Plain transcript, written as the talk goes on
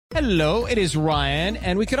Hello, it is Ryan,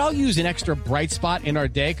 and we could all use an extra bright spot in our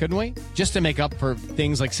day, couldn't we? Just to make up for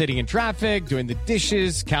things like sitting in traffic, doing the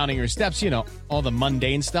dishes, counting your steps, all the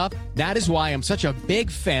mundane stuff. That is why I'm such a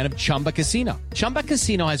big fan of Chumba Casino. Chumba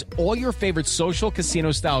Casino has all your favorite social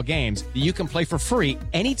casino-style games that you can play for free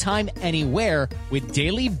anytime, anywhere with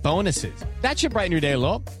daily bonuses. That should brighten your day a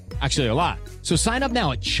little. Actually, a lot. So sign up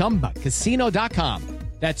now at ChumbaCasino.com.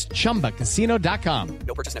 That's ChumbaCasino.com.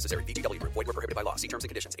 No purchase necessary. VGW Group. Void where prohibited by law. See terms and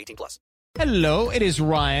conditions. 18+. Hello, it is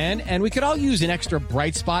Ryan, and we could all use an extra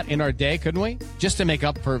bright spot in our day, couldn't we? Just to make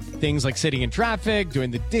up for things like sitting in traffic,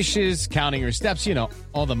 doing the dishes, counting your steps,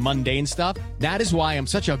 all the mundane stuff. That is why I'm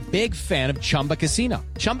such a big fan of Chumba Casino.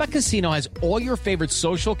 Chumba Casino has all your favorite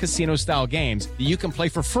social casino-style games that you can play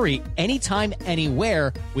for free anytime,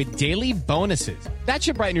 anywhere with daily bonuses. That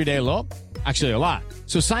should brighten your day a little. Actually, a lot.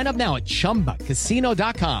 So sign up now at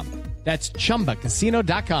ChumbaCasino.com. That's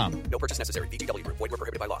ChumbaCasino.com. No purchase necessary. VGW Group. Void where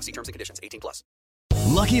prohibited by law. See terms and conditions. 18+.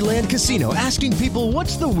 Lucky Land Casino, asking people,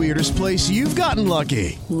 what's the weirdest place you've gotten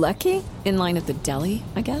lucky? Lucky? In line at the deli,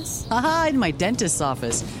 I guess? Aha, in my dentist's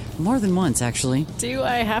office. More than once, actually. Do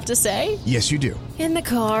I have to say? Yes, you do. In the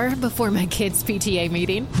car before my kids' PTA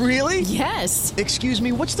meeting. Really? Yes. Excuse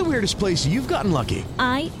me, what's the weirdest place you've gotten lucky?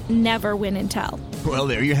 I never win and tell. Well,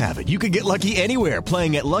 there you have it. You can get lucky anywhere,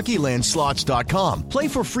 playing at LuckyLandSlots.com. Play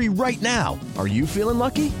for free right now. Are you feeling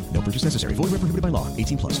lucky? No purchase necessary. Void where prohibited by law.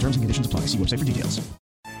 18+. Terms and conditions apply. See website for details.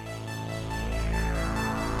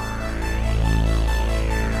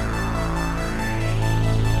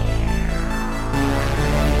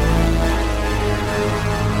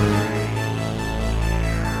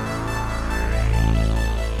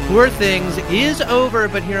 Poor Things is over,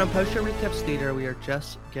 but here on Post Show Recaps Theater, we are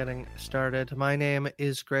just getting started. My name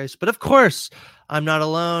is Grace, but of course, I'm not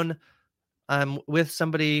alone. I'm with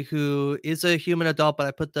somebody who is a human adult, but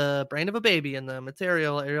I put the brain of a baby in them. It's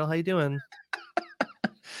Ariel. Ariel, how you doing?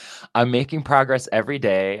 I'm making progress every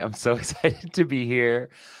day. I'm so excited to be here.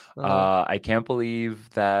 I can't believe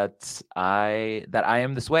that I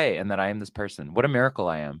am this way and that I am this person. What a miracle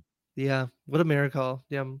I am. Yeah, what a miracle.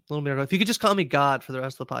 Yeah, a little miracle. If you could just call me God for the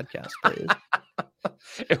rest of the podcast, please.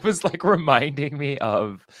 It was like reminding me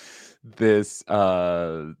of this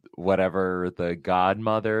whatever, the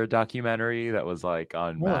Godmother documentary that was like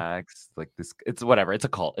on Max. Like this, it's whatever, it's a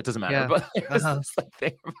cult, it doesn't matter. Yeah. But it was this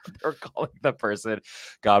thing they're calling the person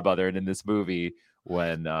Godmother, and in this movie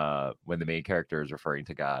when the main character is referring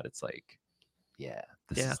to God, it's like,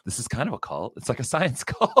 this is kind of a cult. It's like a science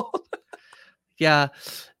cult. Yeah.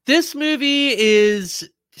 This movie is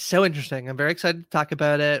so interesting. I'm very excited to talk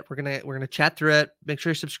about it. We're gonna chat through it. Make sure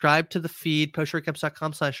you subscribe to the feed,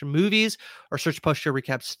 postshowrecaps.com/movies, or search Post Show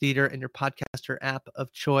Recaps Theater in your podcaster app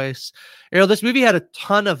of choice. Ariel, this movie had a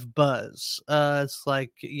ton of buzz. It's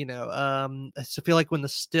like, I feel like when the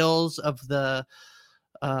stills of the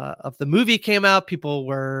movie came out, people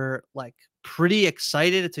were like pretty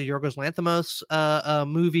excited. It's a Yorgos Lanthimos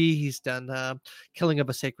movie. He's done Killing of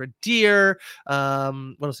a Sacred Deer.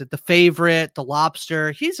 What was it? The Favorite, The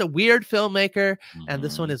Lobster. He's a weird filmmaker, and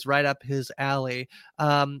this one is right up his alley.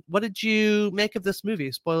 What did you make of this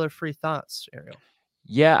movie? Spoiler-free thoughts, Ariel.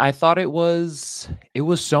 Yeah, I thought it was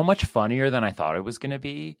so much funnier than I thought it was going to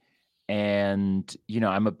be. And,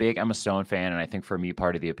 I'm a Stone fan, and I think for me,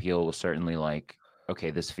 part of the appeal was certainly like, okay,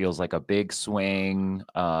 this feels like a big swing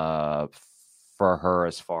for her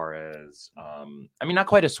as far as, not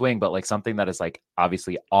quite a swing, but like something that is like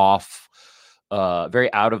obviously off,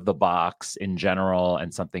 very out of the box in general,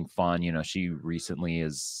 and something fun. She recently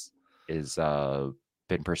is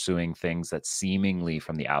been pursuing things that seemingly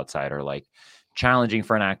from the outside are like challenging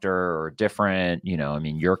for an actor or different.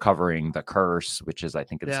 You're covering The Curse, which is, I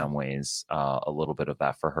think, in some ways a little bit of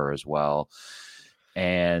that for her as well.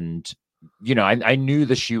 And I knew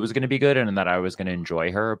the shoot was going to be good and that I was going to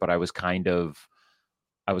enjoy her, but I was kind of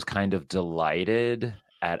delighted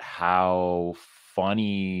at how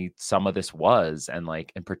funny some of this was. And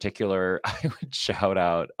like, in particular, I would shout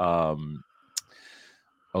out,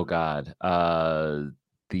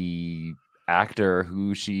 the actor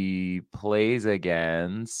who she plays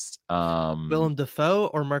against, Willem Dafoe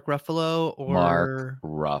or Mark Ruffalo Mark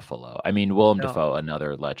Ruffalo. Willem Dafoe,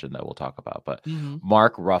 another legend that we'll talk about, but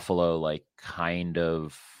Mark Ruffalo, like, kind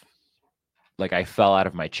of like, I fell out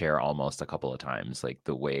of my chair almost a couple of times, like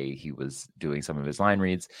the way he was doing some of his line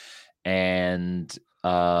reads. And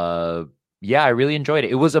I really enjoyed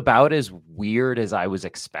it. It was about as weird as I was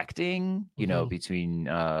expecting, between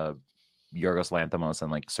Yorgos Lanthimos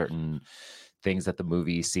and like certain things that the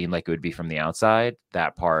movie seemed like it would be from the outside.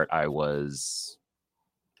 That part I was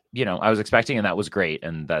I was expecting, and that was great.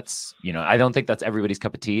 And that's, I don't think that's everybody's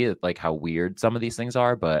cup of tea, like how weird some of these things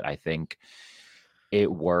are, but I think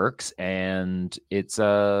it works, and it's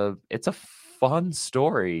a fun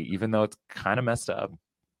story, even though it's kind of messed up.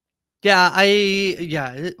 Yeah,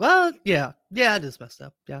 yeah, it is messed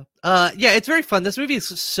up. Yeah. Yeah, it's very fun. This movie is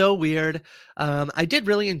so weird. I did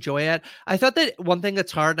really enjoy it. I thought that one thing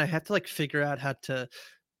that's hard, and I had to like figure out how to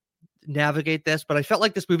navigate this, but I felt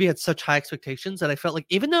like this movie had such high expectations that I felt like,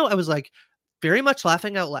 even though I was like very much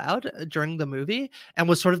laughing out loud during the movie and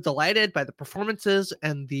was sort of delighted by the performances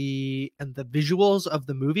and the visuals of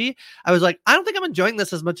the movie, I was like, I don't think I'm enjoying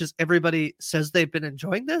this as much as everybody says they've been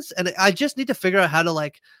enjoying this, and I just need to figure out how to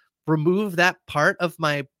like remove that part of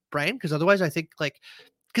my brain, because otherwise I think like,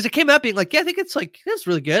 because it came out being like, yeah, I think it's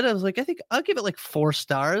really good. I was like, I think I'll give it like 4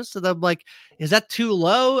 stars. And I'm like, is that too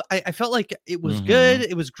low? I felt like it was good.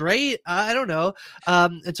 It was great. I don't know.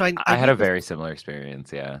 And so I had a very similar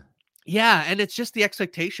experience. Yeah. Yeah. And it's just the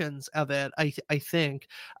expectations of it. I think.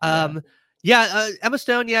 Yeah. Emma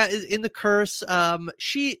Stone. Yeah. Is in The Curse. It's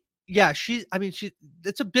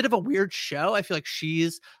a bit of a weird show. I feel like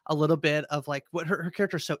she's a little bit of like, what her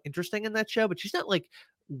character is so interesting in that show, but she's not like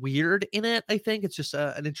weird in it. I think it's just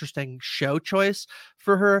an interesting show choice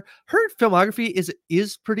for her. Her filmography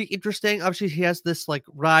is pretty interesting. Obviously, she has this like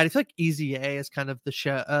ride. I feel like Easy A is kind of the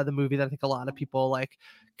show, the movie that I think a lot of people like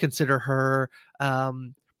consider her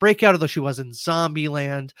breakout, although she was in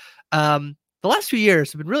Zombieland. The last few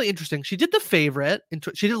years have been really interesting. She did The Favorite.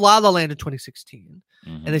 She did La La Land in 2016.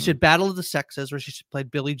 And then she did Battle of the Sexes, where she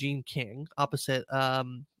played Billie Jean King opposite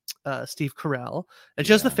Steve Carell. And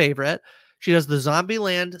she does The Favorite. She does the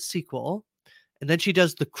Zombieland sequel. And then she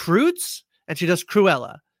does The Croods, and she does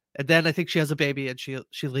Cruella. And then I think she has a baby, and she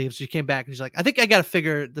leaves. She came back, and she's like, I think I got to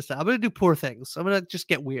figure this out. I'm going to do Poor Things. I'm going to just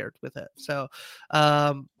get weird with it. So,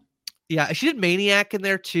 yeah, she did Maniac in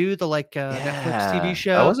there too, the Netflix TV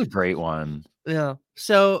show. That was a great one. Yeah.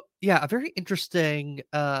 So yeah, a very interesting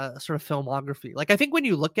sort of filmography. Like I think when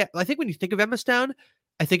you think of Emma Stone,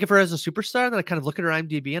 I think of her as a superstar, and then I kind of look at her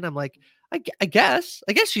IMDb and I'm like, I guess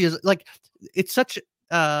she is like, it's such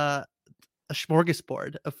a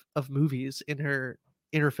smorgasbord of movies in her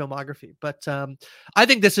filmography. But I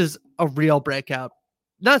think this is a real breakout.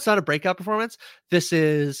 No, it's not a breakout performance. This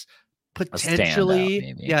is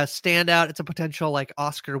potentially standout. It's a potential like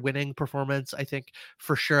Oscar winning performance, I think,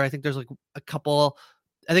 for sure. I think there's like a couple.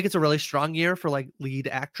 I think it's a really strong year for like lead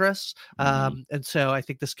actress. And so I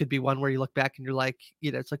think this could be one where you look back and you're like,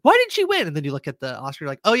 it's like, why did she win? And then you look at the Oscar,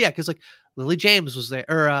 like, oh yeah, because like Lily James was there,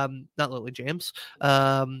 or not Lily James,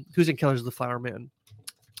 who's in Killers of the Flower Moon.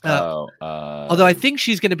 Although I think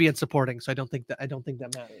she's going to be in supporting, so I don't think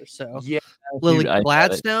that matters. So yeah, Lily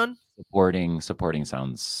Gladstone. Supporting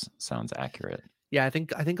sounds accurate. Yeah, I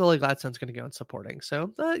think Lily Gladstone's going to go in supporting.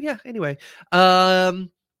 So yeah. Anyway,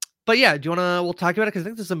 but yeah, we'll talk about it, because I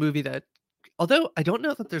think this is a movie that, although I don't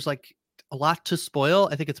know that there's like a lot to spoil,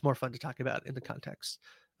 I think it's more fun to talk about in the context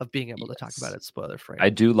of being able to talk about it spoiler free. I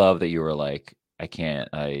do love that you were like,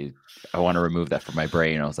 I want to remove that from my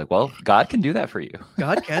brain. I was like, well, God can do that for you.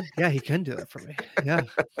 God can. Yeah, he can do that for me. Yeah.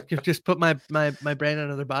 Just put my brain in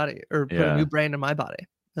another body, or put a new brain in my body.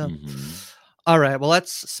 Yeah. All right. Well,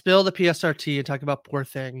 let's spill the PSRT and talk about Poor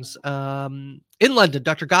Things. In London,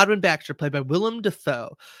 Dr. Godwin Baxter, played by Willem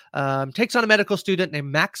Dafoe, takes on a medical student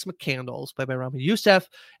named Max McCandles, played by Rami Youssef,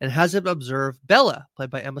 and has him observe Bella,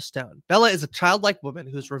 played by Emma Stone. Bella is a childlike woman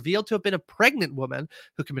who is revealed to have been a pregnant woman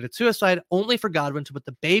who committed suicide, only for Godwin to put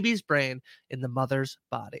the baby's brain in the mother's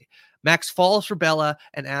body. Max falls for Bella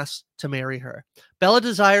and asks to marry her. Bella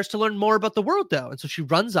desires to learn more about the world, though, and so she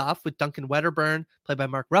runs off with Duncan Wedderburn, played by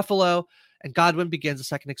Mark Ruffalo, and Godwin begins a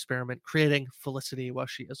second experiment, creating Felicity while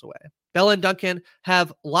she is away. Bella and Duncan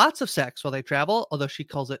have lots of sex while they travel, although she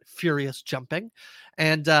calls it furious jumping.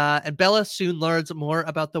 And Bella soon learns more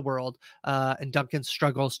about the world, and Duncan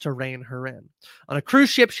struggles to rein her in. On a cruise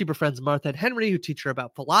ship, she befriends Martha and Henry, who teach her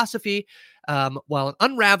about philosophy, while an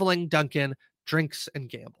unraveling Duncan drinks and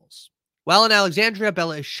gambles. While in Alexandria,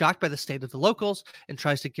 Bella is shocked by the state of the locals and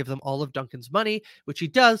tries to give them all of Duncan's money, which he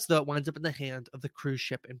does, though it winds up in the hand of the cruise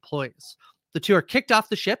ship employees. The two are kicked off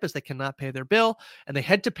the ship as they cannot pay their bill, and they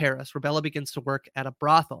head to Paris, where Bella begins to work at a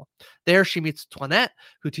brothel. There, she meets Toinette,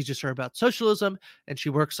 who teaches her about socialism, and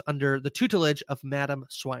she works under the tutelage of Madame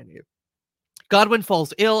Swiney. Godwin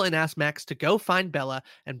falls ill and asks Max to go find Bella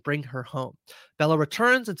and bring her home. Bella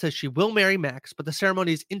returns and says she will marry Max, but the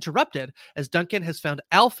ceremony is interrupted as Duncan has found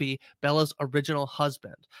Alfie, Bella's original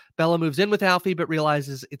husband. Bella moves in with Alfie, but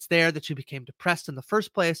realizes it's there that she became depressed in the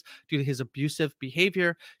first place due to his abusive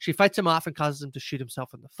behavior. She fights him off and causes him to shoot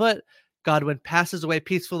himself in the foot. Godwin passes away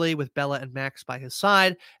peacefully with Bella and Max by his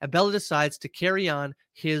side, and Bella decides to carry on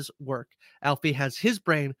his work. Alfie has his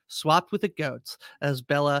brain swapped with a goat's as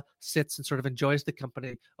Bella sits and sort of enjoys the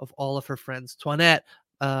company of all of her friends, Toinette,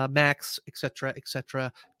 Max,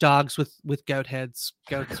 etc., dogs with goat heads,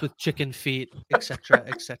 goats with chicken feet,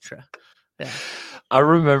 etc. Yeah. I'm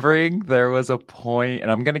remembering there was a point,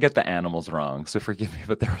 and I'm gonna get the animals wrong, so forgive me,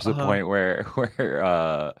 but there was a point where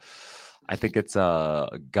I think it's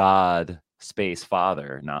God space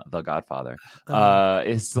father, not the Godfather.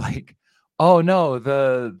 It's like, oh no,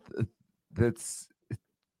 that's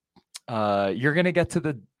you're gonna get to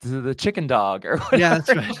the chicken dog or whatever. Yeah,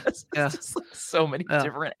 that's right. It's just like so many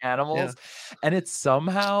different animals, and it's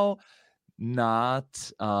somehow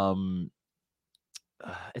not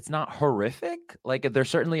it's not horrific. Like there's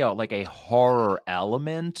certainly a horror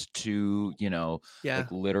element to,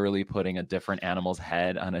 like literally putting a different animal's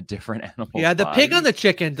head on a different animal's the body. pig on the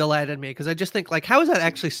chicken delighted me because I just think, like, how is that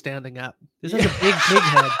actually standing up? This is a big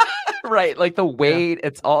head. Right, like the weight,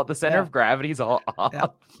 it's all the center of gravity is all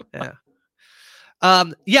off. I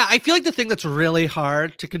feel like the thing that's really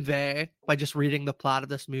hard to convey by just reading the plot of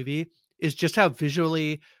this movie is just how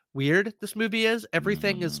visually weird this movie is.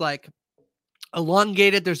 Everything is like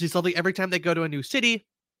elongated. There's these lovely, every time they go to a new city,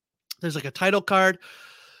 there's like a title card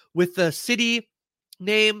with the city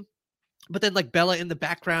name, but then like Bella in the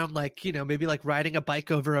background, like, maybe like riding a bike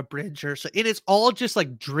over a bridge or so. And it's all just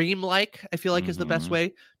like dreamlike, I feel like is the best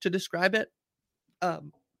way to describe it.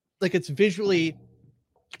 Like it's visually,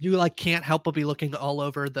 you like can't help but be looking all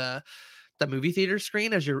over the movie theater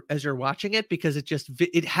screen as you're watching it, because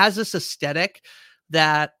it has this aesthetic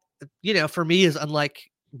that, for me is unlike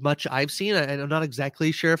much I've seen. And I'm not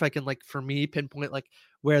exactly sure if I can, like, for me, pinpoint like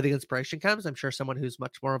where the inspiration comes. I'm sure someone who's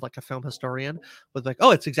much more of like a film historian was like,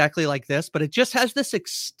 oh, it's exactly like this, but it just has this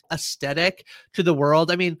aesthetic to the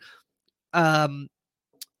world. I mean,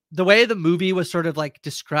 the way the movie was sort of like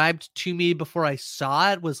described to me before I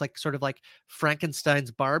saw it was like sort of like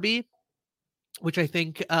Frankenstein's Barbie, which I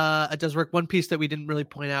think it does work. One piece that we didn't really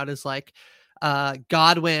point out is like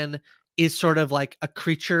Godwin is sort of like a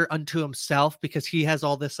creature unto himself, because he has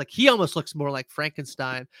all this, like, he almost looks more like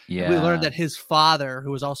Frankenstein. Yeah. We learned that his father,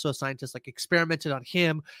 who was also a scientist, like experimented on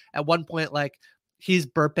him at one point. Like he's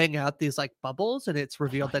burping out these like bubbles, and it's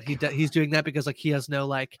revealed that he's doing that because like he has no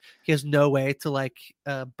way to like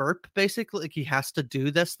burp, basically. Like he has to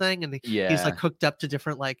do this thing, and he's like hooked up to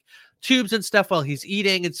different like tubes and stuff while he's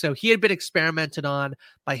eating. And so he had been experimented on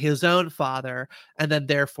by his own father, and then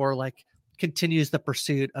therefore like continues the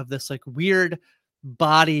pursuit of this like weird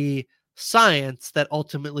body science that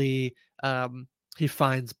ultimately he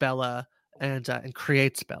finds Bella and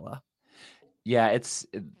creates Bella. Yeah,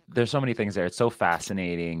 there's so many things there. It's so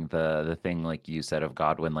fascinating, the thing like you said of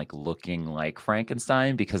Godwin like looking like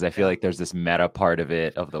Frankenstein, because I feel like there's this meta part of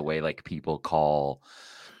it, of the way like people call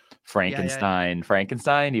Frankenstein,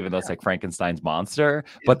 even though it's like Frankenstein's monster.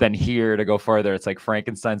 But then here, to go further, it's like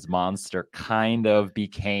Frankenstein's monster kind of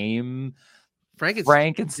became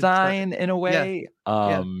Frankenstein in a way.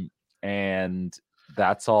 And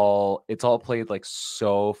it's all played like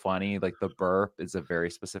so funny. Like the burp is a very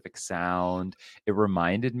specific sound. It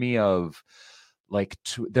reminded me of like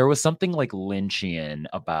there was something like Lynchian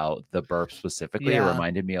about the burp specifically. It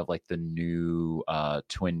reminded me of like the new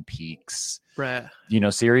Twin Peaks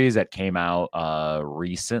series that came out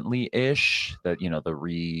recently-ish, that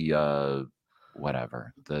the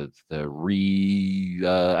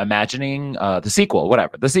imagining the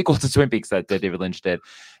sequel to Twin Peaks that David Lynch did.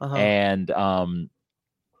 And I'm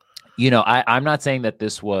not saying that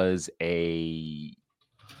this was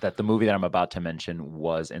that the movie that I'm about to mention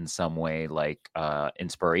was in some way like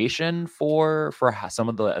inspiration for some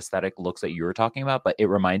of the aesthetic looks that you were talking about, but it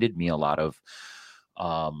reminded me a lot of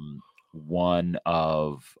one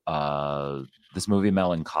of this movie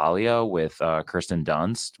Melancholia with Kirsten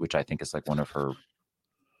Dunst, which I think is like one of her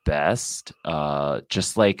best.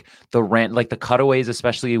 Just like the cutaways,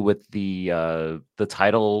 especially with the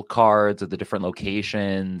title cards of the different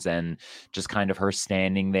locations, and just kind of her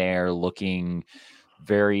standing there looking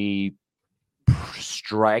very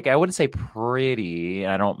I wouldn't say pretty.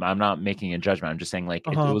 I'm not making a judgment. I'm just saying like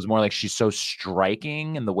it was more like she's so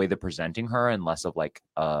striking in the way they're presenting her, and less of like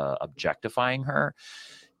objectifying her.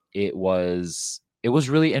 It was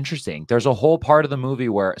really interesting. There's a whole part of the movie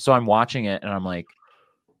where, so I'm watching it and I'm like,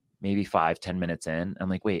 maybe 5-10 minutes in, I'm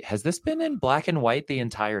like, wait, has this been in black and white the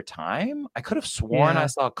entire time? I could have sworn I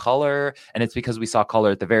saw color. And it's because we saw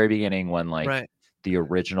color at the very beginning when like the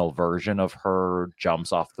original version of her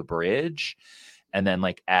jumps off the bridge. And then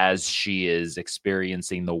like as she is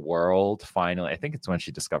experiencing the world, finally, I think it's when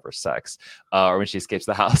she discovers sex, or when she escapes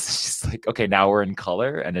the house, she's like, okay, now we're in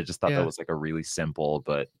color. And I just thought that was like a really simple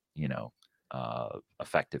but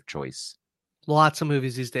effective choice. Lots of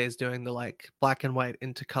movies these days doing the like black and white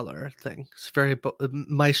into color thing. It's very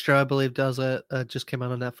Maestro, I believe, does it. Just came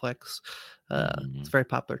out on Netflix. It's a very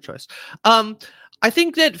popular choice. I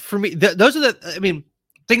think that for me, those are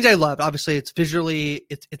things I loved. Obviously, it's visually,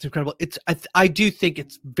 it's incredible. I do think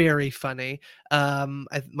it's very funny.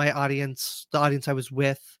 The audience I was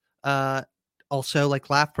with, also like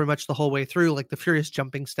laughed pretty much the whole way through, like the furious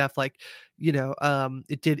jumping stuff, like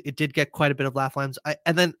it did get quite a bit of laugh lines. I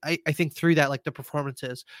think through that, like the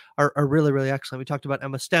performances are really, really excellent. We talked about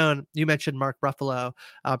Emma Stone, you mentioned Mark Ruffalo.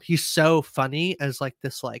 He's so funny as like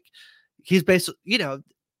this, like he's basically,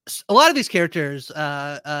 a lot of these characters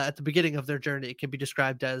at the beginning of their journey can be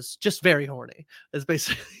described as just very horny. Is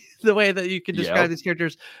basically the way that you can describe these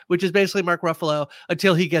characters, which is basically Mark Ruffalo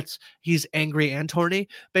until he's angry and horny.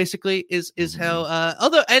 Basically, is how.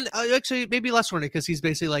 Although, and actually maybe less horny, because he's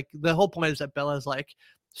basically like, the whole point is that Bella's like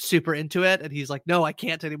super into it, and he's like, no, I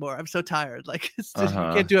can't anymore. I'm so tired. Like it's just, you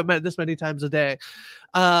can't do it this many times a day.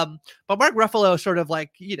 But Mark Ruffalo sort of like,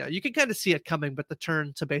 you can kind of see it coming, but the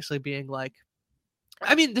turn to basically being like,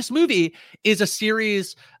 this movie is a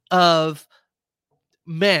series of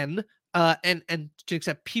men and to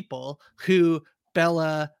accept people who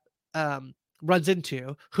Bella runs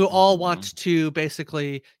into, who all want to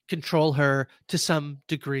basically control her to some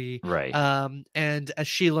degree. Right. And as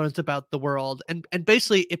she learns about the world, and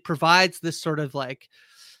basically it provides this sort of like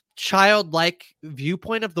childlike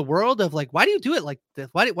viewpoint of the world of like, why do you do it like this?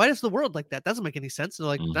 Why does the world like that? Doesn't make any sense. And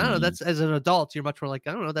they're like, I don't know, that's, as an adult, you're much more like,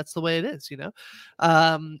 I don't know, that's the way it is,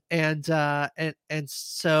 and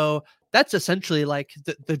so that's essentially like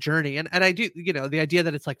the journey. And I do, the idea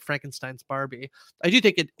that it's like Frankenstein's Barbie, I do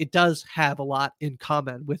think it does have a lot in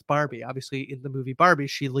common with Barbie. Obviously in the movie Barbie,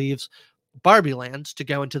 she leaves Barbie land to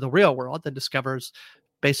go into the real world and discovers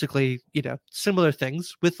basically, similar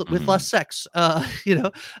things with less sex,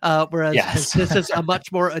 whereas this is a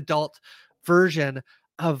much more adult version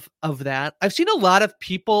of that. I've seen a lot of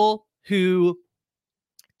people who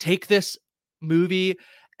take this movie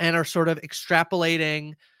and are sort of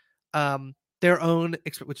extrapolating their own,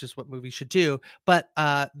 which is what movies should do, but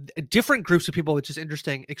different groups of people, which is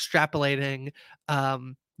interesting, extrapolating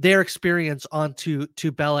their experience onto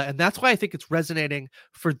Bella, and that's why I think it's resonating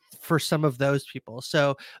for some of those people.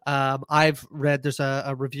 So I've read, there's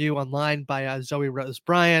a review online by Zoe Rose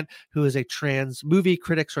Bryant, who is a trans movie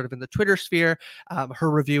critic, sort of in the Twitter sphere. Her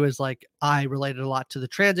review is like, I related a lot to the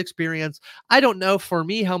trans experience. I don't know for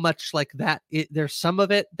me how much like that there's some of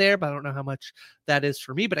it there, but I don't know how much that is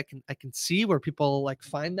for me. But I can see where people like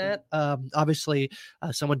find that. Obviously,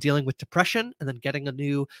 someone dealing with depression and then getting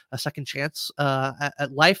a second chance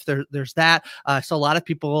at life. There's that. I saw a lot of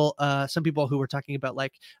people, some people who were talking about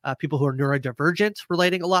like people who are neurodivergent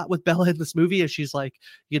relating a lot with Bella in this movie, as she's like,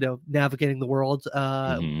 navigating the world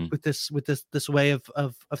with this way of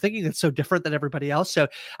thinking that's so different than everybody else. So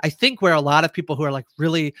I think where a lot of people who are like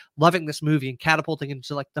really loving this movie and catapulting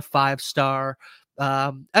into like the 5-star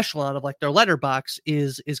echelon of like their letterbox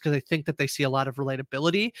is because I think that they see a lot of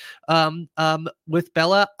relatability with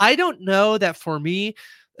Bella. I don't know that for me,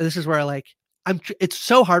 this is where I like, it's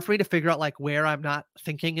so hard for me to figure out like where I'm not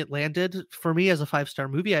thinking it landed for me as a 5-star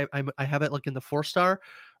movie. I have it like in the 4-star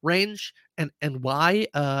range, and why,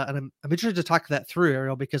 and I'm interested to talk that through,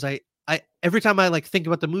 Ariel, because I every time I like think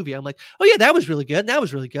about the movie, I'm like, oh yeah, that was really good, and that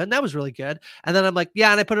was really good, and that was really good, and then I'm like,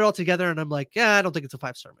 yeah, and I put it all together, and I'm like, yeah, I don't think it's a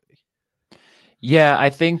 5-star movie. Yeah, I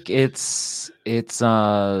think it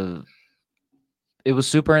was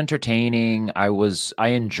super entertaining. I was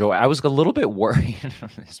a little bit worried.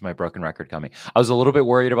 This is my broken record coming. I was a little bit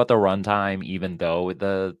worried about the runtime, even though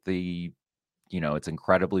the it's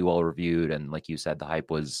incredibly well reviewed, and like you said, the hype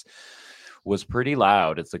was pretty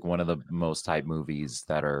loud. It's like one of the most hyped movies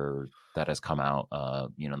that has come out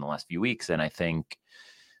in the last few weeks. And I think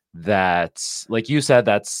that, like you said,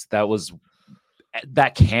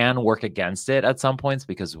 that can work against it at some points,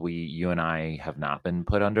 because you and I have not been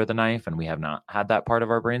put under the knife, and we have not had that part of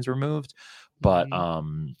our brains removed. But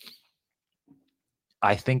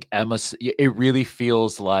I think it really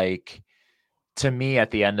feels like, to me,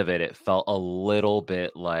 at the end of it felt a little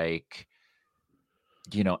bit like,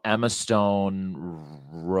 Emma Stone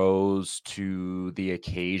rose to the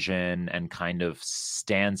occasion and kind of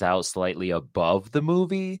stands out slightly above the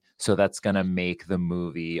movie. So that's going to make the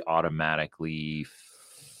movie automatically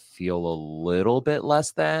feel a little bit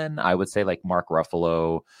less than, I would say, like Mark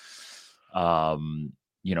Ruffalo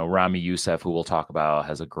you know, Rami Youssef, who we'll talk about,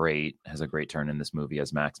 has a great turn in this movie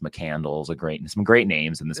as Max McCandles, some great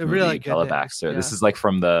names in this movie. Really good Bella names, Baxter. yeah. This is like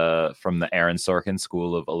from the Aaron Sorkin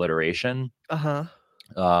School of Alliteration.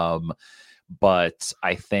 But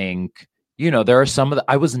I think, you know, there are some of the,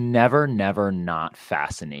 I was never not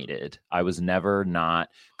fascinated. I was never not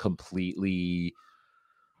completely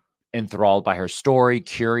enthralled by her story,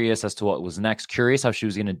 curious as to what was next, curious how she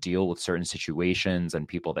was going to deal with certain situations and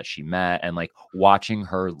people that she met, and like watching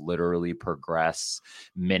her literally progress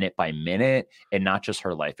minute by minute, and not just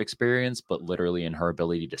her life experience, but literally in her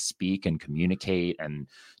ability to speak and communicate and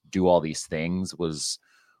do all these things was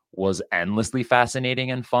endlessly fascinating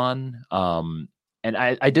and fun. And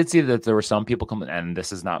I did see that there were some people and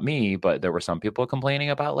this is not me, but there were some people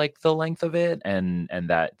complaining about like the length of it and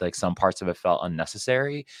that like some parts of it felt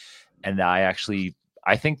unnecessary. And I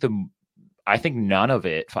think none of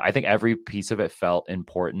it, I think every piece of it felt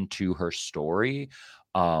important to her story.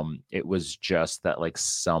 It was just that like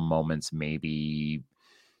some moments maybe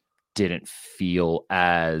didn't feel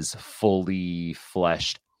as fully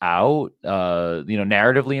fleshed out,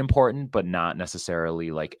 narratively important, but not necessarily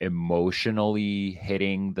like emotionally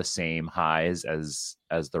hitting the same highs as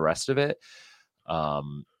the rest of it.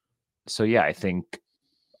 So yeah, I think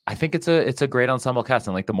it's a great ensemble cast,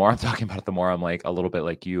 and like the more I'm talking about it, the more I'm like a little bit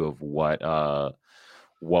like you of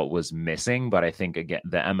what was missing. But I think again,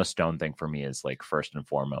 the Emma Stone thing for me is like first and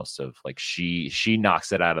foremost of like she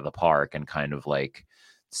knocks it out of the park and kind of like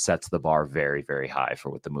sets the bar very, very high for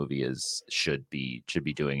what the movie should be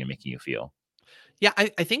doing and making you feel. Yeah, I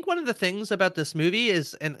think one of the things about this movie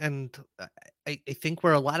is, and I think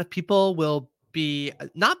where a lot of people will be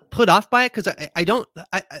not put off by it, because I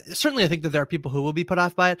certainly I think that there are people who will be put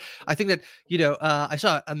off by it. I think that, you know, I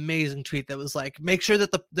saw an amazing tweet that was like, make sure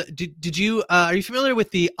that did you are you familiar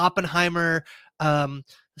with the Oppenheimer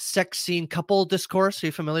sex scene couple discourse? Are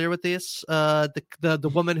you familiar with this?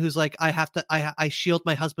 The woman who's like, I shield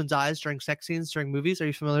my husband's eyes during sex scenes during movies. Are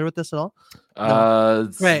you familiar with this at all? No.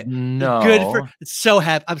 Right. No. Good for it's so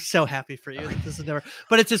happy. I'm so happy for you. This is never,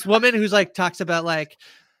 but it's this woman who's like talks about like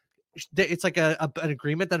it's like an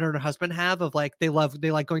agreement that her and her husband have of like they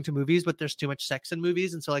like going to movies, but there's too much sex in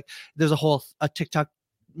movies, and so like there's a TikTok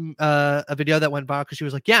a video that went viral because she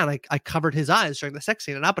was like, yeah, and I covered his eyes during the sex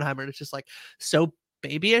scene in Oppenheimer, and it's just like so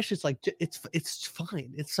babyish. It's like it's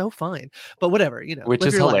fine, it's so fine, but whatever, you know, which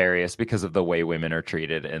is hilarious because of the way women are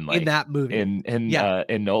treated in like in that movie in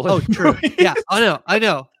Nolan. Oh, true. Yeah, I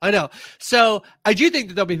know. So I do think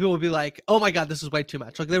that there'll be people will be like, oh my god, this is way too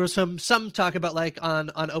much. Like there was some talk about like on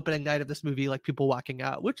opening night of this movie, like people walking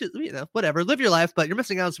out, which is, you know, whatever, live your life, but you're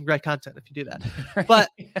missing out on some great content if you do that. But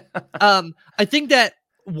I think that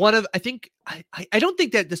I don't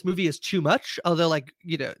think that this movie is too much, although like,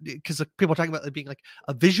 you know, because people are talking about it being like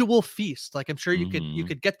a visual feast. Like I'm sure you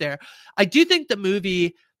could get there. I do think the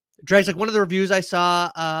movie drags, like one of the reviews I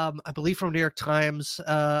saw, I believe from New York Times,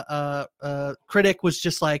 critic was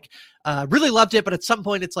just like, really loved it, but at some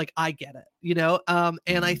point it's like, I get it, you know?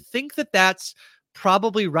 And I think that that's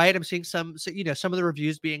probably right. I'm seeing some of the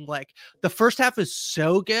reviews being like, the first half is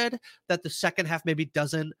so good that the second half maybe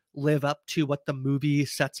doesn't live up to what the movie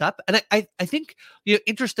sets up. And I think, you know,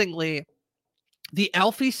 interestingly, the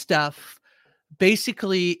Alfie stuff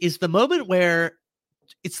basically is the moment where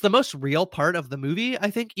it's the most real part of the movie,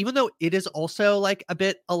 I think, even though it is also like a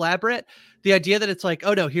bit elaborate. The idea that it's like,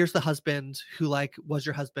 oh no, here's the husband who like was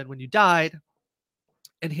your husband when you died,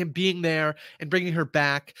 and him being there and bringing her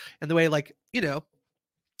back, and the way like, you know,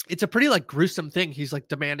 it's a pretty like gruesome thing he's like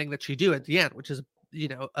demanding that she do at the end, which is, you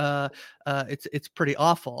know, it's pretty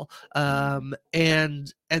awful.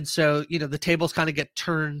 And so, you know, the tables kind of get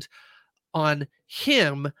turned on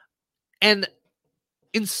him, and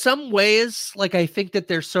in some ways, like I think that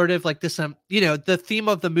there's sort of like this, you know, the theme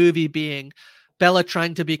of the movie being Bella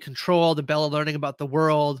trying to be controlled and Bella learning about the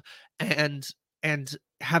world and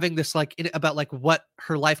having this like about like what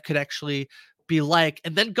her life could actually be like,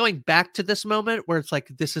 and then going back to this moment where it's like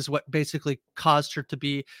this is what basically caused her to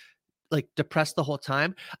be like depressed the whole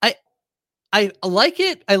time. I like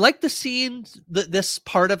it. I like the scene, this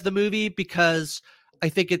part of the movie, because I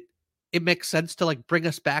think it makes sense to like bring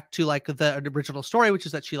us back to like the original story, which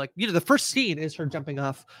is that she like, you know, the first scene is her jumping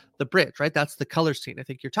off the bridge, right? That's the color scene I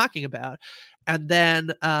think you're talking about. And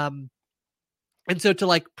then, and so to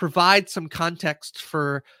like provide some context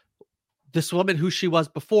for this woman who she was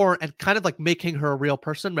before and kind of like making her a real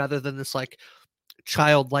person rather than this like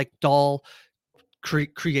childlike doll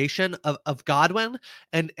creation of Godwin,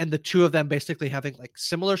 and the two of them basically having like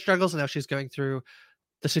similar struggles. And now she's going through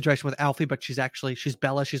the situation with Alfie, but she's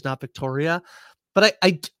Bella, she's not Victoria. But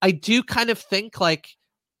I do kind of think like,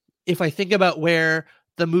 if I think about where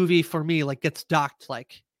the movie for me like gets docked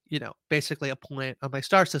like, basically a point on my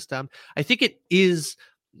star system. I think it is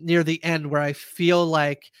near the end where I feel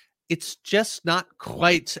like it's just not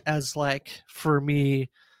quite as like for me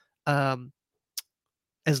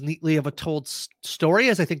as neatly of a told story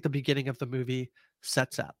as I think the beginning of the movie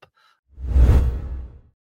sets up.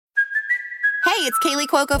 Hey, it's Kaylee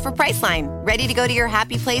Cuoco for Priceline. Ready to go to your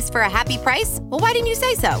happy place for a happy price? Well, why didn't you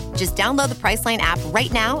say so? Just download the Priceline app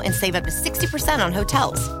right now and save up to 60% on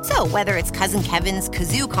hotels. So whether it's Cousin Kevin's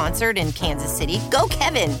Kazoo Concert in Kansas City, go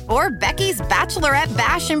Kevin, or Becky's Bachelorette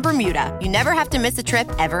Bash in Bermuda, you never have to miss a trip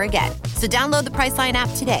ever again. So download the Priceline app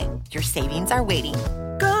today. Your savings are waiting.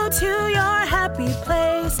 Go to your happy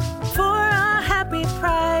place for a happy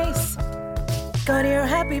price. Go to your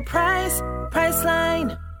happy price,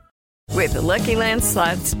 Priceline. With the Lucky Land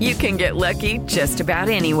Slots, you can get lucky just about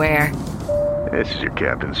anywhere. This is your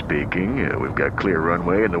captain speaking. We've got clear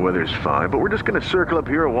runway and the weather's fine, but we're just going to circle up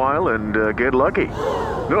here a while and get lucky.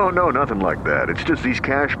 No, nothing like that. It's just these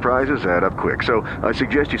cash prizes add up quick. So I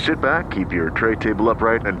suggest you sit back, keep your tray table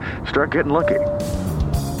upright, and start getting lucky.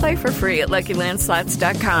 Play for free at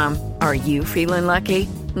LuckyLandSlots.com. Are you feeling lucky?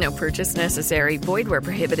 No purchase necessary. Void where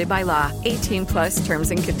prohibited by law. 18+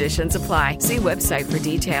 terms and conditions apply. See website for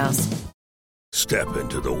details. Step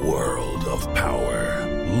into the world of power,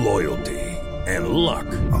 loyalty, and luck.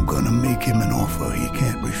 I'm going to make him an offer he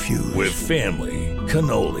can't refuse. With family,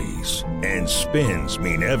 cannolis, and spins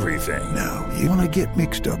mean everything. Now, you want to get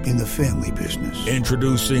mixed up in the family business.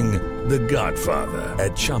 Introducing The Godfather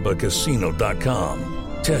at ChumbaCasino.com.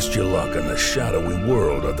 Test your luck in the shadowy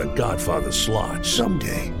world of The Godfather slot.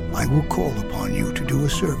 Someday, I will call upon you to do a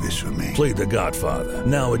service for me. Play The Godfather,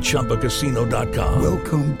 now at ChumbaCasino.com.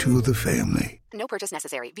 Welcome to the family. No purchase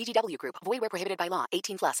necessary. VGW Group. Void where prohibited by law.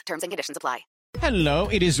 18+. Terms and conditions apply. Hello,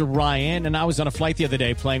 it is Ryan, and I was on a flight the other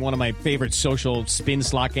day playing one of my favorite social spin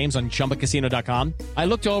slot games on ChumbaCasino.com. I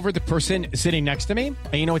looked over the person sitting next to me,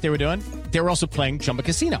 and you know what they were doing? They were also playing Chumba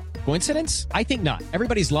Casino. Coincidence? I think not.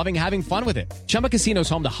 Everybody's loving having fun with it. Chumba Casino is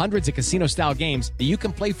home to hundreds of casino-style games that you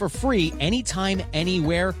can play for free anytime,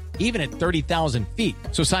 anywhere, even at 30,000 feet.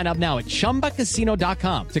 So sign up now at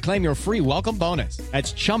ChumbaCasino.com to claim your free welcome bonus.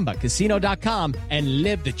 That's ChumbaCasino.com and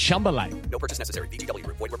live the Chumba life. No purchase necessary. VGW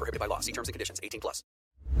Group. Void where prohibited by law. See terms and conditions. 18+.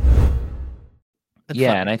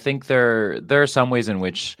 Yeah, and I think there are some ways in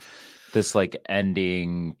which this like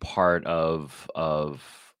ending part of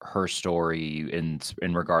her story in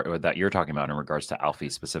regard or that you're talking about in regards to Alfie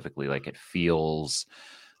specifically, like it feels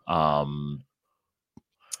a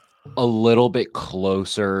little bit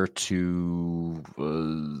closer to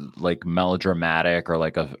like melodramatic or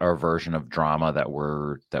like a version of drama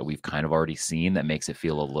that we've kind of already seen, that makes it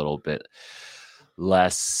feel a little bit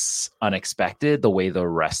less unexpected the way the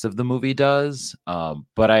rest of the movie does.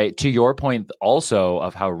 But to your point also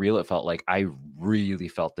of how real it felt, like I really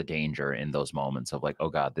felt the danger in those moments of like, oh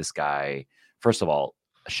God, this guy, first of all,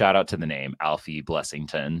 shout out to the name Alfie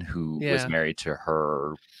Blessington, who was married to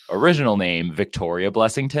her original name, Victoria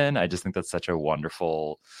Blessington. I just think that's such a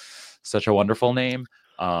wonderful name.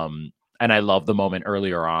 And I love the moment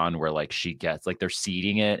earlier on where like she gets like they're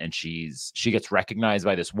seeding it and she gets recognized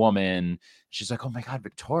by this woman. She's like, oh my God,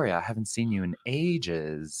 Victoria, I haven't seen you in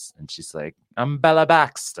ages. And she's like, I'm Bella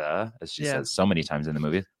Baxter, as she says so many times in the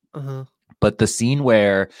movie. Uh-huh. But the scene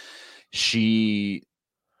where I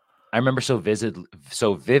remember so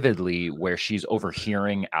vividly where she's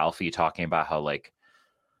overhearing Alfie talking about how like,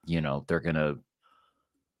 you know, they're gonna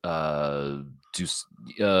they're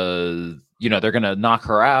gonna knock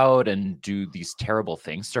her out and do these terrible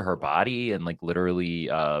things to her body and like literally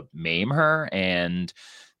maim her. And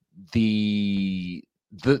the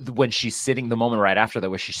when she's sitting, the moment right after that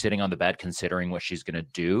where she's sitting on the bed considering what she's gonna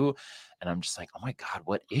do, and I'm just like, oh my God,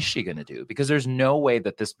 what is she gonna do? Because there's no way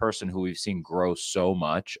that this person who we've seen grow so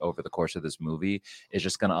much over the course of this movie is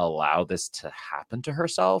just gonna allow this to happen to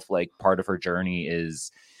herself. Like part of her journey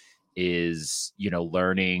is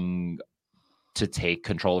learning to take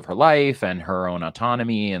control of her life and her own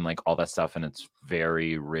autonomy and like all that stuff. And it's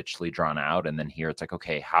very richly drawn out. And then here it's like,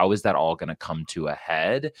 okay, how is that all going to come to a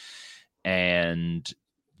head? And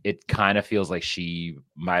it kind of feels like she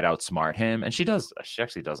might outsmart him. And she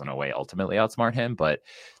actually does in a way ultimately outsmart him, but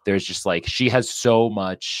there's just like, she has so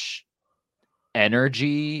much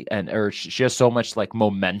energy or she has so much like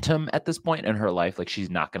momentum at this point in her life. Like she's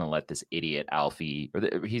not going to let this idiot Alfie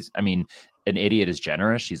an idiot is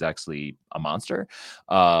generous. She's actually a monster.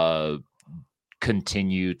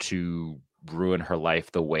 Continue to ruin her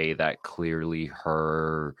life the way that clearly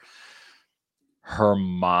her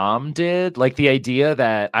mom did. Like the idea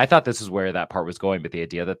that I thought this is where that part was going, but the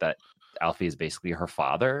idea that Alfie is basically her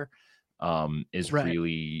father. is Right.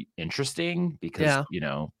 really interesting because Yeah. you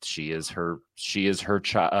know she is the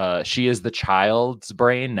child's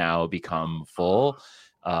brain now become full,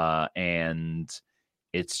 and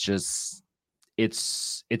it's just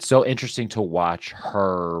it's so interesting to watch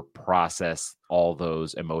her process all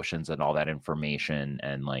those emotions and all that information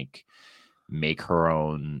and like make her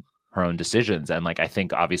own decisions. And like I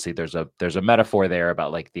think obviously there's a metaphor there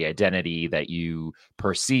about like the identity that you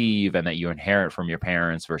perceive and that you inherit from your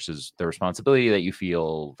parents versus the responsibility that you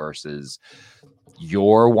feel versus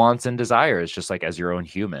your wants and desires, just like as your own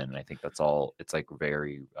human. And I think that's all, it's like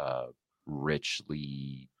very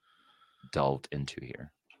richly delved into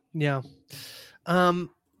here. Yeah.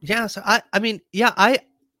 Yeah. So I mean, yeah,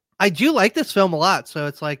 I do like this film a lot. So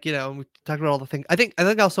it's like, you know, we talked about all the things. I think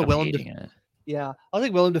also I'm hating it. Yeah, I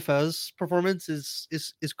think Willem Dafoe's performance is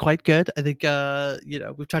quite good. I think you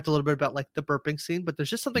know, we've talked a little bit about like the burping scene, but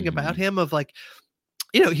there's just something about him of like,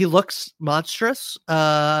 you know, he looks monstrous,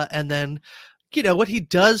 and then you know what he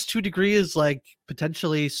does to a degree is like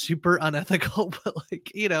potentially super unethical, but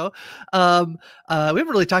like, you know, we haven't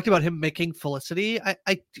really talked about him making Felicity.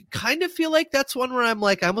 I kind of feel like that's one where I'm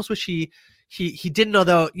like, I almost wish he didn't know,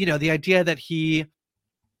 though, you know, the idea that he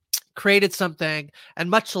created something, and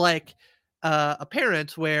much like a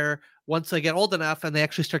parent where once they get old enough and they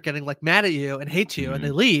actually start getting like mad at you and hate you and they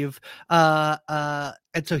leave, and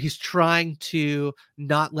so he's trying to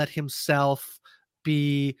not let himself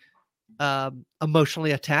be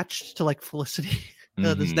emotionally attached to like Felicity.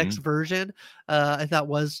 This next version I thought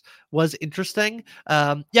was interesting.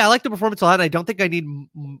 Yeah, I like the performance a lot, and I don't think I need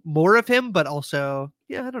more of him, but also,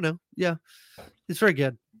 yeah, I don't know, yeah, it's very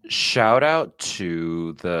good. Shout out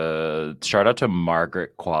to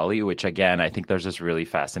Margaret Qualley, which again, I think there's this really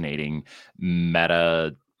fascinating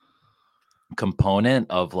meta component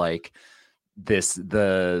of like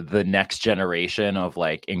the next generation of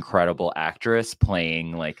like incredible actress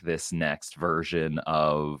playing like this next version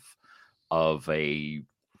of a,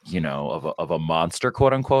 you know, of a monster,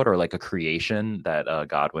 quote unquote, or like a creation that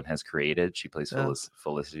Godwin has created. She plays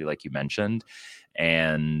Felicity, like you mentioned,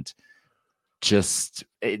 and just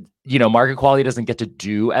you know, Margaret Qualley doesn't get to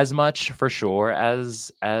do as much for sure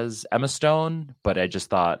as Emma Stone, but I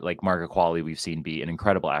just thought like Margaret Qualley we've seen be an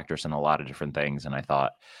incredible actress in a lot of different things, and I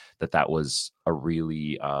thought that was a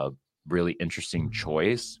really really interesting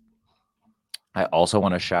choice. I also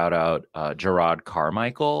want to shout out Gerard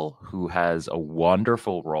Carmichael, who has a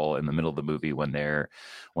wonderful role in the middle of the movie when Bella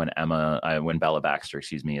Baxter,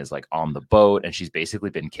 excuse me, is like on the boat and she's basically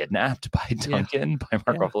been kidnapped by Duncan, by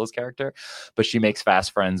Mark Ruffalo's character, but she makes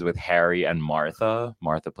fast friends with Harry and Martha.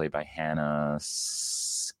 Martha played by Hannah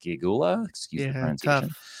Skigula, excuse the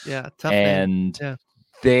pronunciation. Tough and name.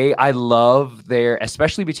 I love their,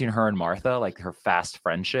 especially between her and Martha, like her fast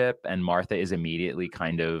friendship, and Martha is immediately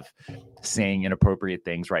kind of saying inappropriate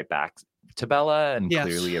things right back to Bella and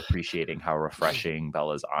clearly appreciating how refreshing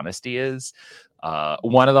Bella's honesty is.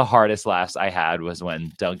 One of the hardest laughs I had was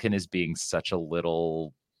when Duncan is being such a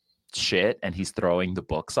little shit and he's throwing the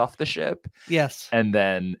books off the ship. Yes. And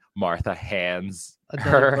then Martha hands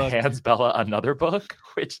Bella another book,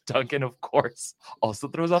 which Duncan, of course, also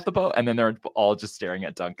throws off the boat. And then they're all just staring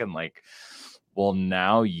at Duncan like, well,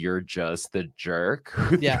 now you're just the jerk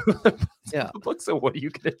who threw the book. So what are you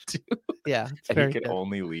going to do? Yeah. And he can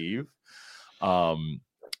only leave.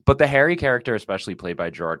 But the Harry character, especially played by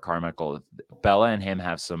Gerard Carmichael, Bella and him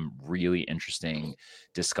have some really interesting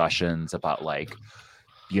discussions about like,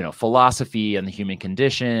 you know, philosophy and the human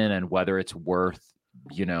condition and whether it's worth,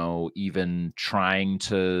 you know, even trying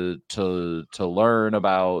to learn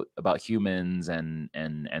about humans and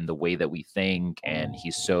the way that we think. And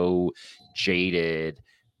he's so jaded,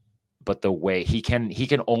 but the way he can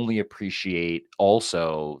only appreciate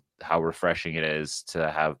also how refreshing it is to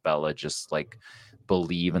have Bella just like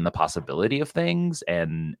believe in the possibility of things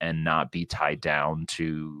and not be tied down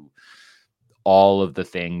to all of the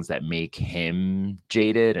things that make him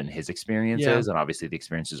jaded and his experiences. And obviously the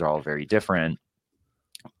experiences are all very different,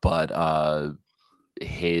 but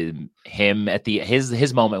him at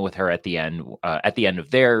his moment with her at the end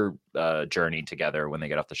of their journey together when they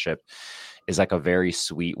get off the ship is like a very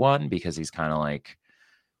sweet one, because he's kind of like,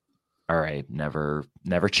 all right, never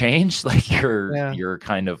change. Like you're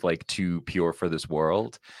kind of like too pure for this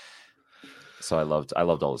world. So I loved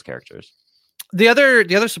all those characters. The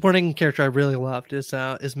other supporting character I really loved is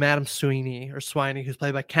Madame Sweeney, who's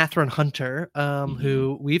played by Catherine Hunter,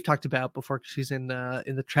 who we've talked about before. She's in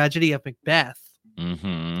the Tragedy of Macbeth.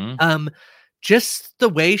 just the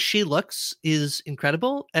way she looks is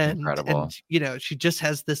incredible, Incredible. and she just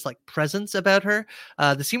has this like presence about her.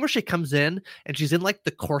 The scene where she comes in and she's in like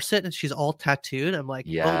the corset and she's all tattooed, I'm like,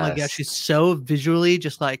 oh my gosh, Yes. she's so visually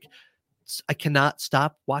just like I cannot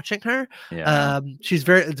stop watching her. Yeah. It's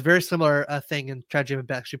a very similar thing in Tragedy of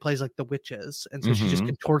Macbeth. She plays like the witches, and so she just Mhm.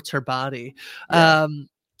 contorts her body. Yeah.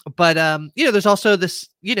 But there's also this,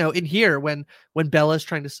 in here when Bella's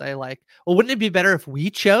trying to say like, well, wouldn't it be better if we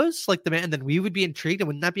chose like the man, and then we would be intrigued, and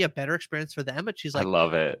wouldn't that be a better experience for them? And she's I like,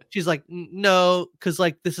 love it. No, because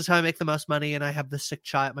like this is how I make the most money, and I have this sick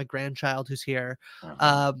child, my grandchild who's here.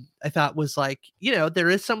 I thought was like, there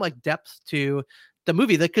is some like depth to the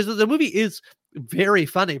movie, because the movie is very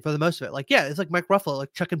funny for the most of it. Like, yeah, it's like Mike Ruffalo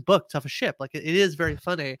like chucking books off a ship. Like it is very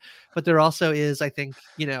funny, but there also is, I think,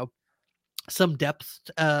 some depth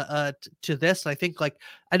to this. I think like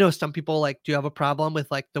I know some people like do have a problem with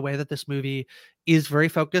like the way that this movie is very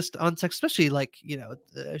focused on sex, especially like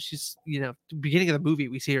she's beginning of the movie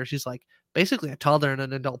we see her, she's like basically a toddler in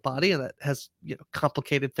an adult body, and that has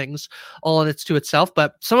complicated things all in its to itself.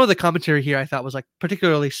 But some of the commentary here I thought was like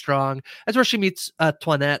particularly strong. That's where she meets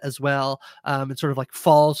Toinette as well, and sort of like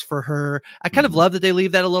falls for her. I kind of love that they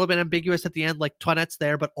leave that a little bit ambiguous at the end, like Toinette's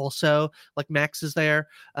there but also like Max is there.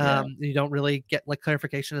 You don't really get like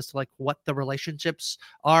clarification as to like what the relationships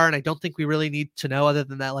are, and I don't think we really need to know, other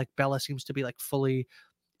than that like Bella seems to be like fully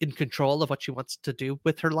in control of what she wants to do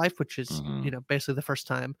with her life, which is basically the first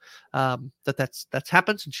time that's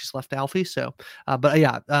happened since she's left Alfie. So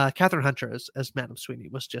Catherine Hunter as Madam Sweeney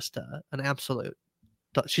was just an absolute,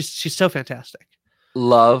 she's so fantastic.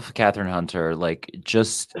 Love Catherine Hunter. Like,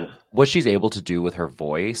 just what she's able to do with her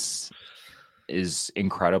voice is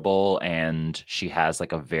incredible, and she has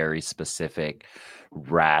like a very specific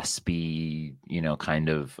raspy, kind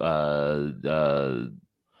of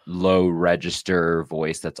low register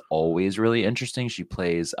voice that's always really interesting. She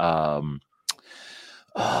plays Madam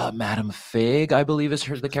Fig, I believe is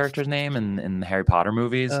the character's name in the Harry Potter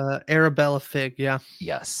movies. Arabella Fig, yeah.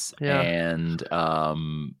 Yes. Yeah. And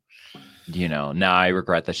now I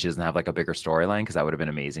regret that she doesn't have like a bigger storyline, because that would have been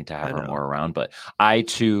amazing to have her more around. But I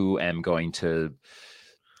too am going to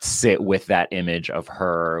sit with that image of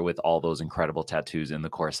her with all those incredible tattoos in the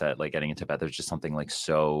corset, like getting into bed. There's just something like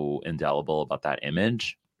so indelible about that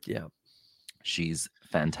image. Yeah. She's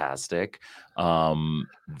fantastic. I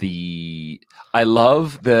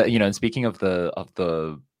love and speaking of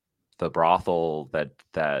the brothel that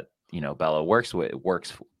Bella works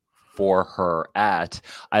for her at,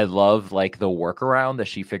 I love like the workaround that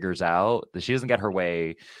she figures out, that she doesn't get her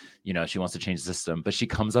way. She wants to change the system, but she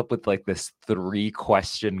comes up with like this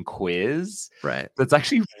 3-question quiz. Right. That's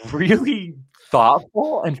actually really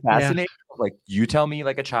thoughtful and fascinating. Yeah. Like, you tell me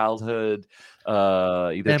like a childhood,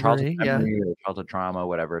 either childhood memory or childhood trauma,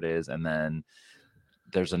 whatever it is. And then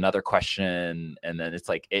there's another question. And then it's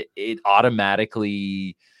like, it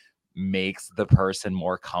automatically makes the person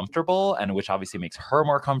more comfortable, and which obviously makes her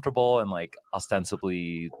more comfortable. And like,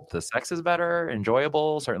 ostensibly the sex is better,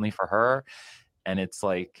 enjoyable, certainly for her. And it's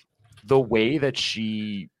like the way that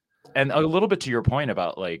she, and a little bit to your point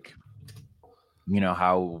about like,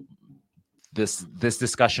 how this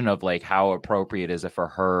discussion of like how appropriate is it for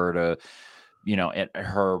her to, at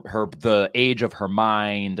her the age of her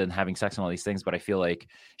mind and having sex and all these things. But I feel like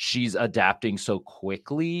she's adapting so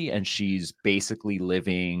quickly, and she's basically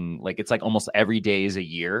living like, it's like almost every day is a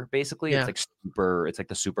year, basically. Yeah. It's like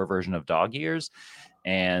the super version of dog years.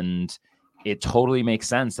 And it totally makes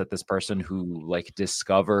sense that this person who like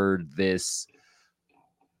discovered this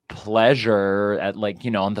pleasure at like,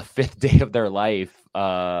 on the 5th day of their life,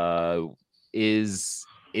 is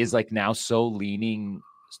like now so leaning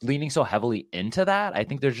so heavily into that. I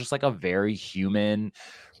think there's just like a very human,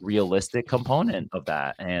 realistic component of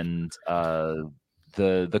that. And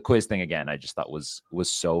the quiz thing, again, I just thought was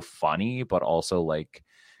so funny, but also like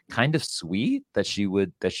kind of sweet that she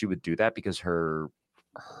would do that, because her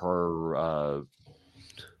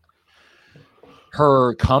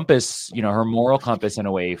compass, her moral compass in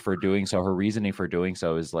a way for doing so, her reasoning for doing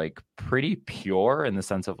so is like pretty pure, in the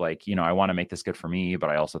sense of like, I want to make this good for me, but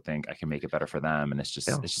I also think I can make it better for them. And it's just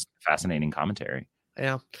fascinating commentary.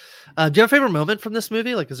 Yeah. Do you have a favorite moment from this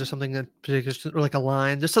movie? Like, is there something that particular, or like a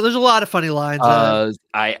line? There's a lot of funny lines.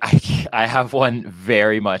 I have one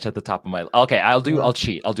very much at the top of my. Okay, I'll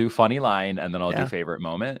cheat. I'll do funny line, and then I'll do favorite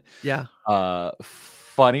moment. Yeah.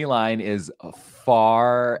 Funny line is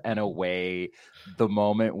far and away the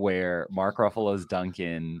moment where Mark Ruffalo's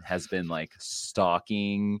Duncan has been like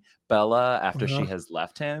stalking Bella after she has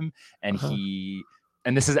left him, and he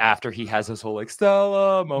and this is after he has this whole like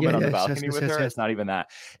Stella moment on the balcony with her. It's not even that.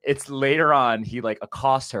 It's later on. He like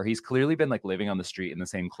accosts her. He's clearly been like living on the street in the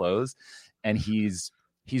same clothes, and he's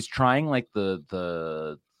trying like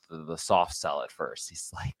the soft sell at first.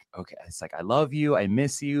 He's like, okay, it's like, I love you, I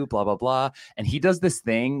miss you, blah blah blah. And he does this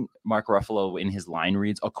thing, Mark Ruffalo, in his line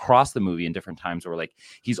reads across the movie in different times, where like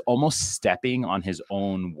he's almost stepping on his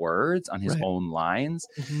own words, on his own lines,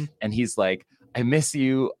 and he's like, I miss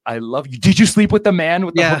you, I love you. Did you sleep with the man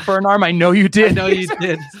with the hook for an arm? I know you did. I know you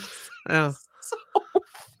did. Oh. So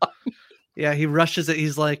funny. Yeah, he rushes it.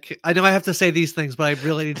 He's like, I know I have to say these things, but I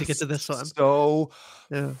really need to get to this one. So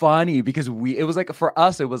funny, because it was like, for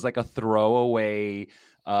us, it was like a throwaway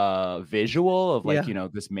visual of like, you know,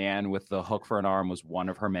 this man with the hook for an arm was one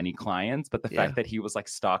of her many clients, but the fact that he was like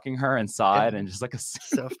stalking her and saw it, and just like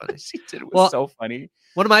so funny she did was so funny.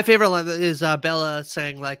 One of my favorite lines is Bella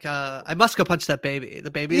saying like, I must go punch that baby.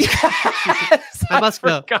 The baby. Yes, I must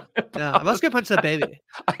go. Yeah, I must go punch that baby.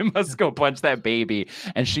 I must go punch that baby.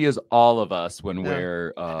 And she is all of us when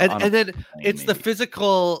we're and then it's the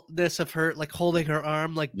physicalness of her like holding her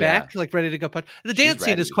arm like back, like ready to go punch. The dance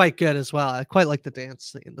scene is quite good as well. I quite like the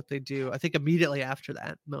dance scene that they do, I think, immediately after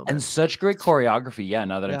that moment. And such great choreography. Yeah,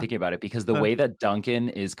 now that I'm thinking about it, because the way that Duncan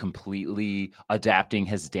is completely adapting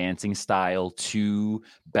his dancing style to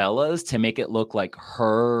Bella's to make it look like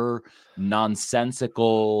her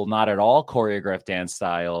nonsensical, not at all choreographed dance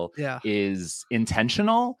style is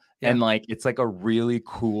intentional. And like, it's like a really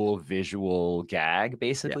cool visual gag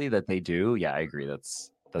basically that they do. Yeah, I agree.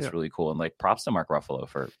 That's really cool. And like, props to Mark Ruffalo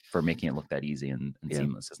for making it look that easy and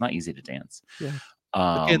seamless. It's not easy to dance. Yeah.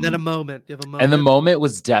 And then a moment. You have a moment. And the moment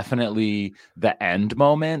was definitely the end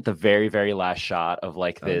moment, the very, very last shot of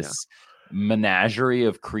like this menagerie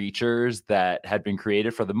of creatures that had been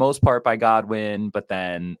created for the most part by Godwin, but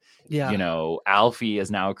then you know, Alfie is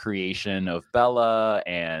now a creation of Bella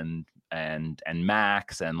and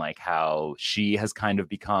Max, and like how she has kind of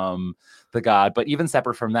become the god. But even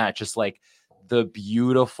separate from that, just like the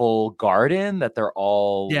beautiful garden that they're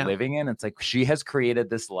all living in, it's like she has created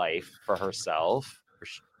this life for herself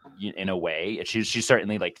in a way. She's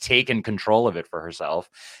certainly like taken control of it for herself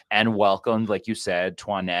and welcomed, like you said,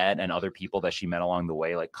 Toinette and other people that she met along the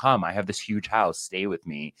way, like, come, I have this huge house, stay with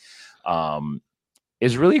me,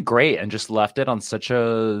 is really great, and just left it on such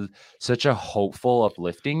a hopeful,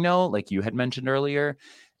 uplifting note, like you had mentioned earlier.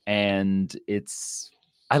 And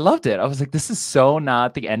I loved it. I was like, this is so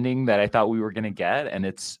not the ending that I thought we were going to get, and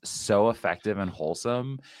it's so effective and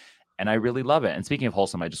wholesome, and I really love it. And speaking of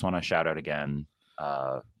wholesome, I just want to shout out again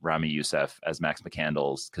Rami Youssef as Max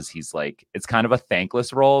McCandles, because he's like, it's kind of a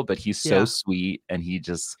thankless role, but he's so sweet, and he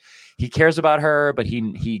cares about her, but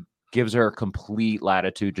he gives her complete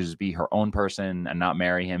latitude to just be her own person and not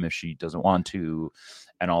marry him if she doesn't want to,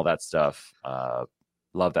 and all that stuff.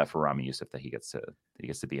 Love that for Rami Youssef, that he gets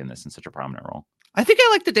to be in this in such a prominent role. I think I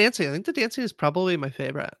like the dancing. I think the dancing is probably my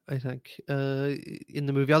favorite, I think, in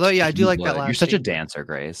the movie. Although, yeah, I do like that last You're such scene. a dancer,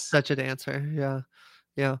 Grace. Such a dancer.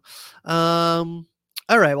 Yeah.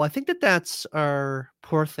 All right. Well, I think that's our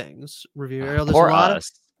Poor Things review. Ariel,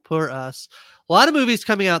 there's Poor Us. A lot of movies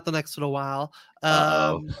coming out the next little while.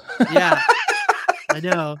 Yeah, I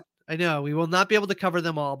know. We will not be able to cover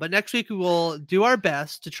them all, but next week we will do our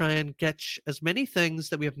best to try and catch as many things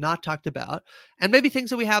that we have not talked about, and maybe things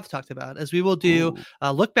that we have talked about, as we will do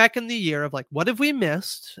look back in the year of like, what have we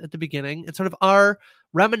missed at the beginning, and sort of our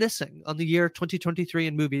reminiscing on the year 2023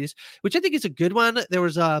 in movies, which I think is a good one. There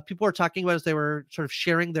was people were talking about as they were sort of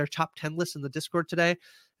sharing their top 10 lists in the Discord today.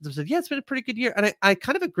 They said, yeah, it's been a pretty good year. And I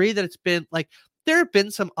kind of agree that it's been like, there have been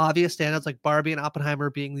some obvious standouts like Barbie and Oppenheimer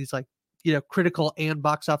being these like, you know, critical and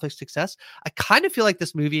box office success. I kind of feel like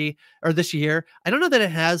this movie or this year, I don't know that it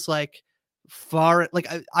has like far, like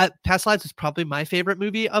Past Lives is probably my favorite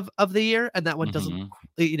movie of the year. And that one doesn't,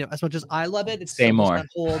 you know, as much as I love it, it's say more.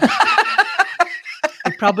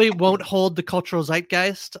 It probably won't hold the cultural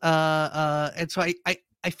zeitgeist. And so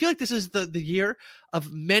I feel like this is the year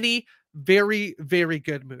of many very, very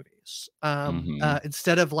good movies.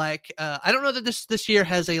 Instead of like, I don't know that this year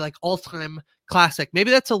has a like all-time classic.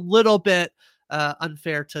 Maybe that's a little bit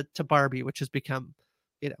unfair to Barbie, which has become,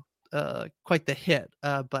 you know, quite the hit.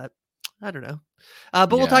 But I don't know.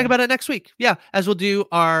 But we'll talk about it next week. Yeah, as we'll do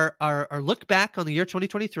our look back on the year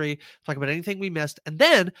 2023, talk about anything we missed, and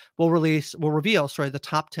then we'll reveal the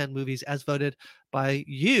top 10 movies as voted by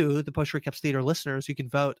you, the Post Recaps Theater listeners. You can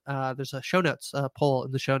vote. There's a show notes poll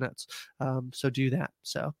in the show notes. So do that.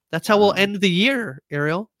 So that's how we'll end the year,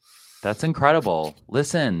 Ariel. That's incredible.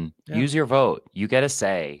 Listen, use your vote. You get a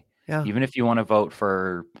say. Yeah. Even if you want to vote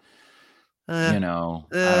for, I don't know,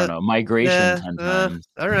 migration 10 times.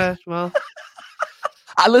 All right. Well,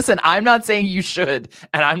 Listen, I'm not saying you should,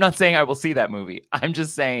 and I'm not saying I will see that movie. I'm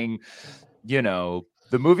just saying, the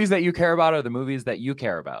movies that you care about are the movies that you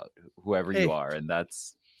care about, whoever you are, and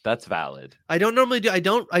that's valid. I don't normally do. I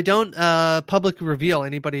don't publicly reveal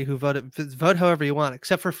anybody who voted. Vote however you want,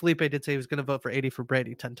 except for Felipe did say he was going to vote for 80 for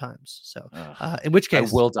Brady 10 times. So, in which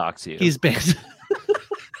case, I will dox you. He's banned.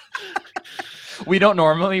 We don't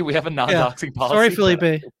normally. We have a non-doxing policy. Sorry,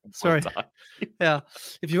 Felipe. Sorry. Yeah,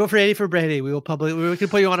 if you vote for 80 for Brady, we can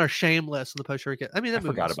put you on our shame list on the post. I mean, I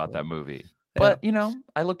forgot about that movie. But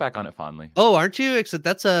I look back on it fondly. Oh, aren't you? Except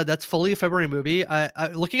that's fully a February movie.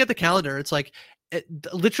 I looking at the calendar, it's like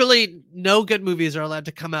literally no good movies are allowed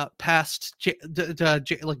to come out past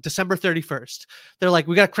like December 31st. They're like,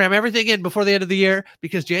 we got to cram everything in before the end of the year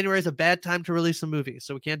because January is a bad time to release a movie,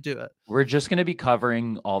 so we can't do it. We're just going to be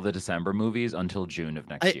covering all the December movies until June of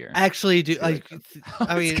next year. I actually do.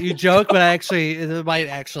 I mean, you joke, but it might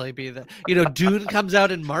actually be that. Dune comes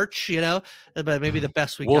out in March. But maybe the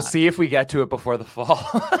best we'll see if we get to it before the fall.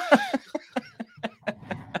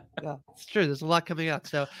 Yeah, it's true. There's a lot coming out.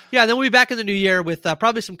 So, then we'll be back in the new year with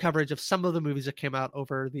probably some coverage of some of the movies that came out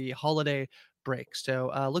over the holiday break.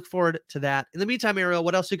 So, look forward to that. In the meantime, Ariel,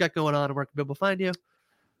 what else you got going on and where can people find you?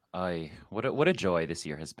 What a joy this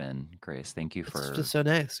year has been, Grace. Thank you for... It's just so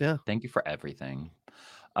nice, yeah. Thank you for everything.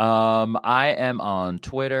 I am on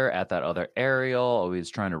Twitter at that other Ariel, always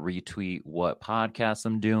trying to retweet what podcasts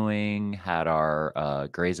I'm doing. Had our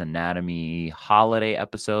Grey's Anatomy holiday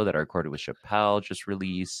episode that I recorded with Chappelle just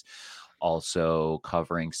released. Also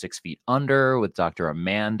covering 6 Feet Under with Dr.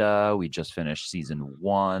 Amanda. We just finished season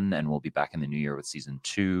 1 and we'll be back in the new year with season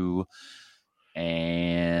 2.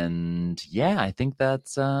 And I think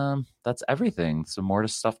that's everything. Some more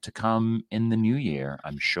stuff to come in the new year,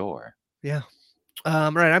 I'm sure. Yeah.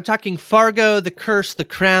 Right. I'm talking Fargo, The Curse, The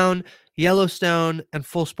Crown, Yellowstone, and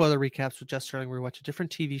full spoiler recaps with Jess Sterling. We watch a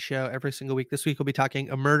different TV show every single week. This week we'll be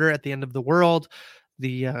talking A Murder at the End of the World,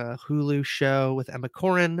 the Hulu show with Emma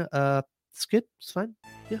Corrin. It's good. It's fine.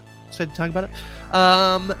 Yeah, excited to talk about it.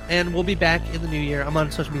 And we'll be back in the new year. I'm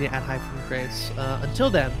on social media at High from Grace.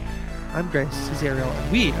 Until then, I'm Grace. He's Ariel,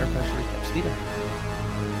 and we are Post Recaps. Leader.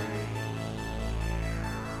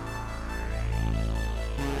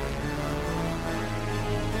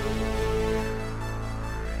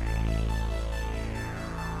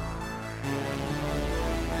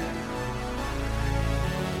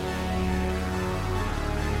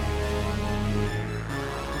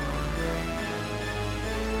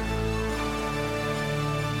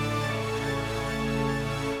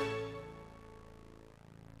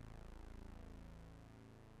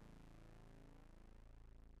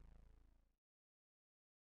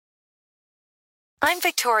 I'm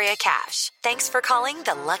Victoria Cash. Thanks for calling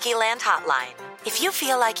the Lucky Land Hotline. If you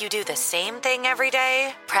feel like you do the same thing every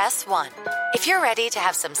day, press 1. If you're ready to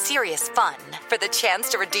have some serious fun for the chance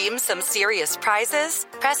to redeem some serious prizes,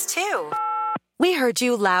 press 2. We heard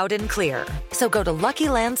you loud and clear. So go to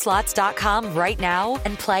LuckyLandSlots.com right now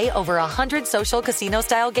and play over 100 social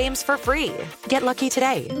casino-style games for free. Get lucky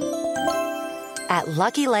today at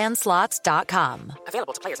LuckyLandSlots.com.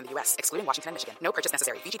 Available to players in the U.S., excluding Washington and Michigan. No purchase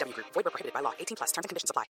necessary. VGW Group. Void where prohibited by law. 18+. Terms and conditions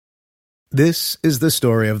apply. This is the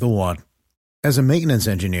story of the one. As a maintenance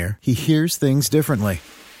engineer, he hears things differently.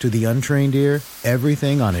 To the untrained ear,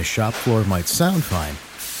 everything on his shop floor might sound fine,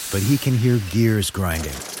 but he can hear gears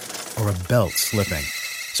grinding or a belt slipping.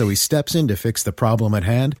 So he steps in to fix the problem at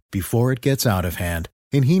hand before it gets out of hand.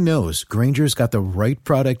 And he knows Grainger's got the right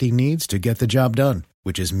product he needs to get the job done,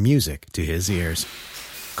 which is music to his ears.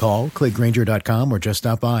 Call, click Grainger.com, or just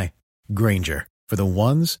stop by. Grainger, for the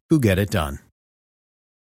ones who get it done.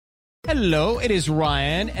 Hello, it is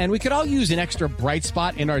Ryan, and we could all use an extra bright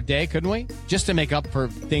spot in our day, couldn't we? Just to make up for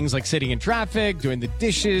things like sitting in traffic, doing the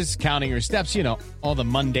dishes, counting your steps, all the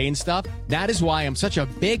mundane stuff. That is why I'm such a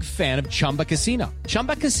big fan of Chumba Casino.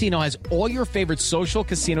 Chumba Casino has all your favorite social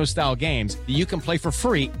casino-style games that you can play for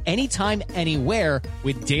free anytime, anywhere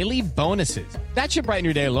with daily bonuses. That should brighten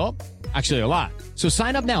your day a little. Actually, a lot. So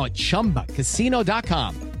sign up now at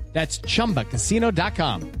ChumbaCasino.com. That's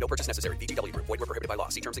ChumbaCasino.com. No purchase necessary. VGW Group. Void where prohibited by law.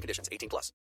 See terms and conditions. 18+.